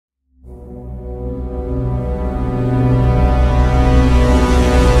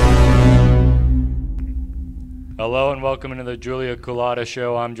welcome into the Julia Culotta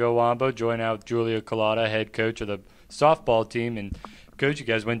Show. I'm Joe Wambo, joined out with Julia Culotta, head coach of the softball team. And, Coach, you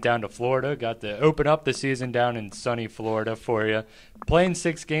guys went down to Florida, got to open up the season down in sunny Florida for you. Playing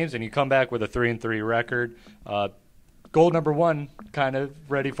 6 games, and you come back with a 3-3 record. Goal number 1 kind of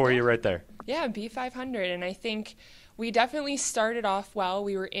ready for you right there. Yeah, beat 500, and I think we definitely started off well.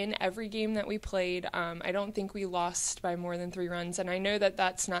 We were in every game that we played. I don't think we lost by more than 3 runs, and I know that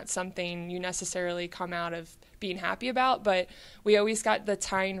that's not something you necessarily come out of being happy about, but we always got the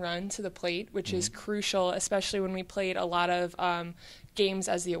tying run to the plate, which is crucial, especially when we played a lot of games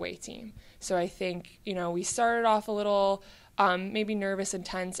as the away team. So I think, we started off a little maybe nervous and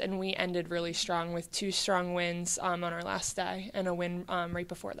tense, and we ended really strong with 2 strong wins on our last day and a win right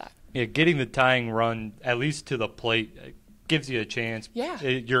before that. Yeah, getting the tying run at least to the plate gives you a chance. Yeah.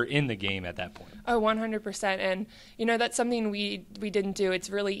 You're in the game at that point. Oh, 100%. And, that's something we didn't do. It's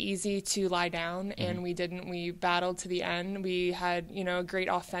really easy to lie down, and we didn't. We battled to the end. We had, a great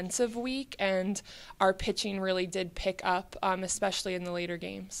offensive week, and our pitching really did pick up, especially in the later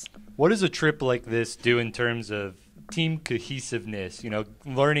games. What does a trip like this do in terms of team cohesiveness,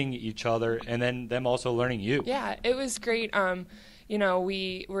 learning each other and then them also learning you? Yeah, it was great.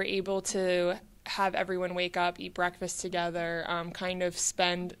 We were able to have everyone wake up, eat breakfast together, kind of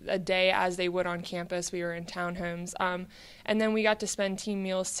spend a day as they would on campus. We were in townhomes. And then we got to spend team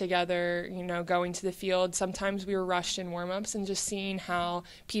meals together, going to the field. Sometimes we were rushed in warm-ups and just seeing how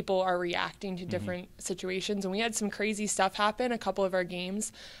people are reacting to different situations. And we had some crazy stuff happen a couple of our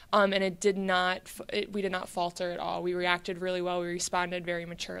games, and we did not falter at all. We reacted really well. We responded very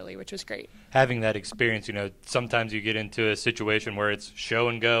maturely, which was great. Having that experience, sometimes you get into a situation where it's show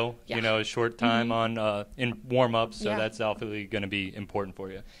and go, a short time on in warm-ups, so that's definitely going to be important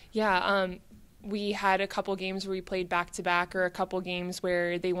for you. Yeah, we had a couple games where we played back-to-back, or a couple games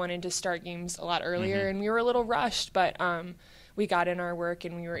where they wanted to start games a lot earlier, and we were a little rushed, but we got in our work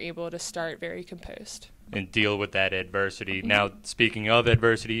and we were able to start very composed. And deal with that adversity. Now, speaking of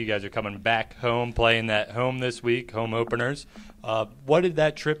adversity, you guys are coming back home, playing at home this week, home openers. What did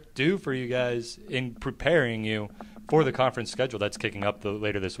that trip do for you guys in preparing you for the conference schedule that's kicking up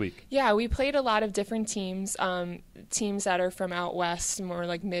later this week? Yeah, we played a lot of different teams, teams that are from out west, more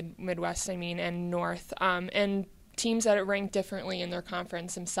like Midwest, and north, and teams that are ranked differently in their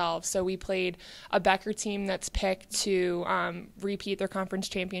conference themselves. So we played a Becker team that's picked to repeat their conference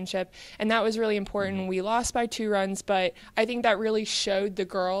championship, and that was really important. We lost by 2 runs, but I think that really showed the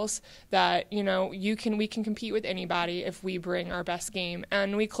girls that we can compete with anybody if we bring our best game.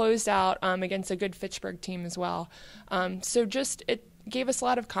 And we closed out against a good Fitchburg team as well. So it gave us a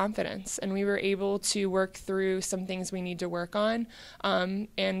lot of confidence, and we were able to work through some things we need to work on,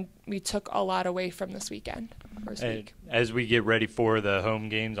 and we took a lot away from this weekend. As we get ready for the home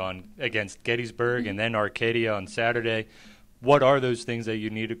games against Gettysburg and then Arcadia on Saturday, what are those things that you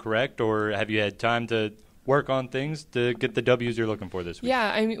need to correct, or have you had time to work on things to get the W's you're looking for this week?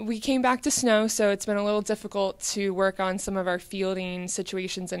 Yeah, we came back to snow, so it's been a little difficult to work on some of our fielding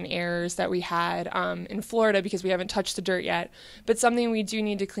situations and errors that we had in Florida because we haven't touched the dirt yet. But something we do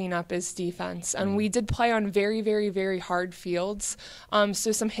need to clean up is defense. And we did play on very, very, very hard fields,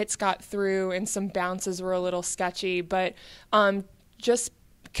 so some hits got through and some bounces were a little sketchy. But just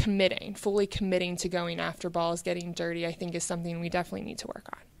fully committing to going after balls, getting dirty, I think is something we definitely need to work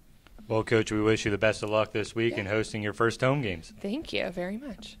on. Well, Coach, we wish you the best of luck this week in hosting your first home games. Thank you very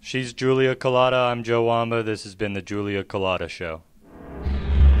much. She's Julia Culotta. I'm Joe Wamba. This has been the Julia Culotta Show.